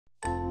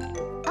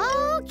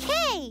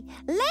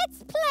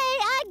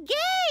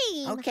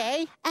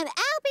Okay. And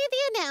I'll be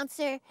the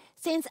announcer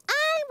since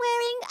I'm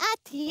wearing a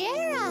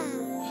tiara.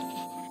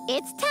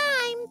 It's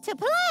time to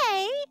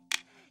play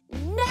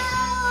No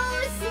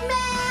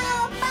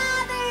Smell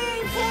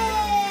Bothers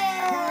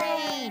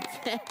Him!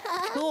 Great.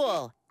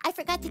 Cool. I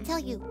forgot to tell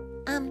you.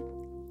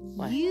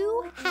 What?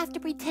 You have to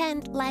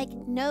pretend like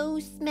no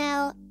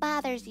smell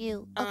bothers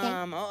you, okay?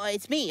 Oh,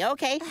 it's me.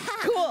 Okay.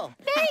 Cool.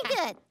 Very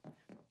good.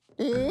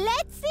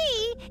 Let's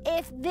see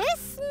if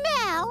this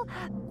smell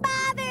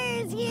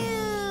bothers you.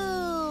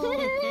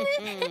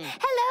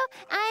 Hello,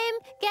 I'm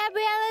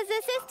Gabriella's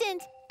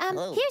assistant.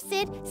 Hello. Here,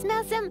 Sid,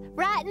 smell some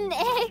rotten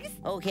eggs.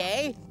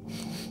 Okay.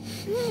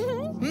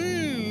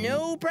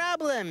 No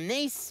problem.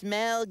 They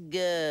smell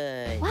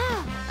good.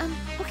 Wow,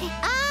 okay.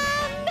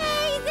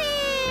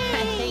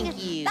 Amazing!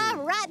 Thank you. The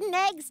rotten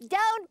eggs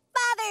don't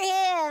bother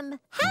him.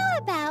 How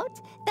about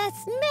the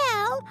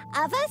smell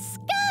of a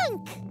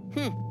skunk?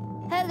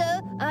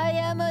 Hello, I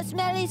am a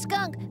smelly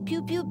skunk.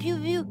 Pew, pew, pew,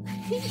 pew.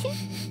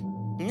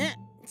 Nah,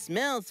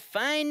 smells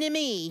fine to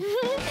me.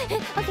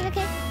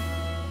 Okay.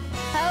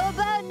 How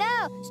about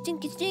now?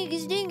 Stinky, stinky,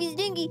 stinky,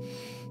 stinky.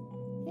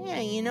 Yeah,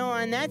 you know,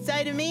 on that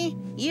side of me,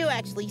 you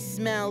actually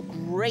smell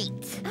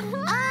great.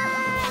 Unbelievable!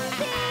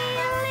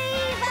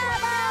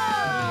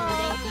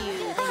 Thank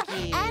you.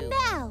 And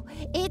now,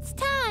 it's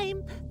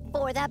time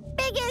for the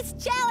biggest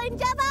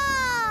challenge of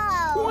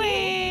all!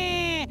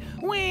 Wee!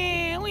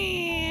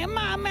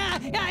 Mama,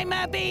 I'm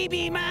a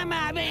baby,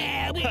 Mama.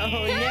 Oh,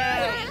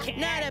 no.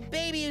 Not a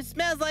baby who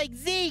smells like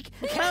Zeke.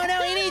 Oh,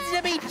 no, he needs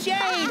to be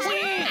changed.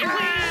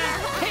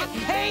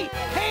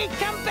 Hey,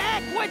 come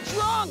back. What's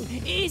wrong?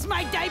 Is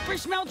my diaper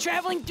smell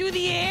traveling through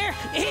the air?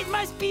 It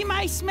must be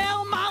my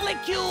smell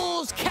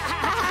molecules.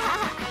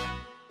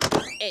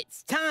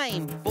 It's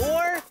time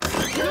for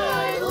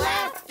Good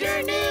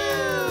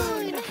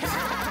afternoon!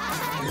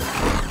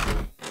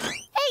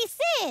 Hey,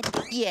 Sid!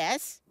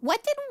 Yes?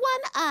 What did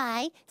one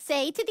eye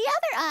say to the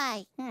other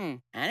eye?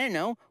 I don't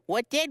know.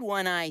 What did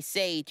one eye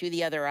say to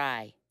the other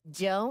eye?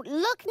 Don't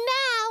look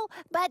now,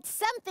 but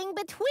something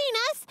between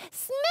us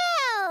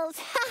smells!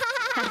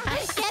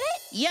 Get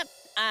it? Yep,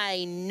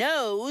 I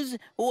knows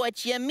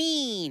what you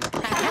mean.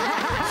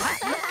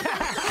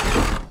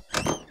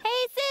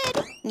 Hey,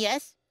 Sid!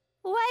 Yes?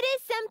 What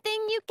is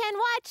something you can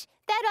watch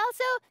that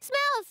also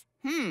smells?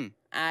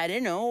 I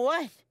don't know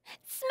what.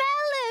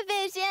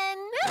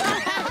 Smell-o-vision!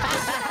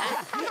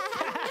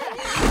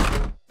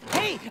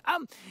 Hey,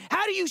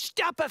 how do you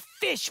stop a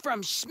fish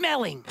from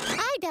smelling?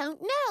 I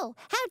don't know.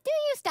 How do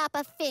you stop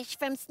a fish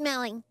from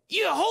smelling?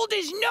 You hold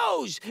his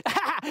nose.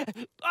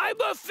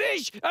 I'm a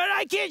fish, and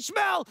I can't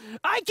smell.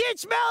 I can't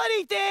smell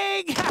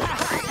anything.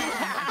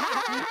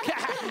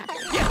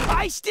 Yeah,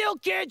 I still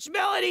can't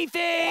smell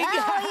anything. Oh,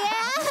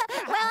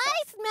 yeah? Well,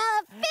 I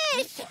smell a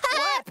fish.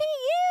 Happy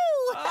you!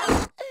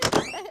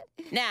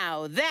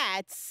 Now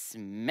that's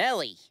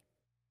smelly.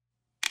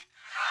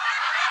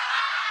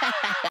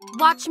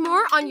 Watch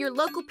more on your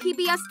local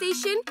PBS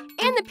station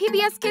and the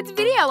PBS Kids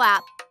video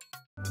app.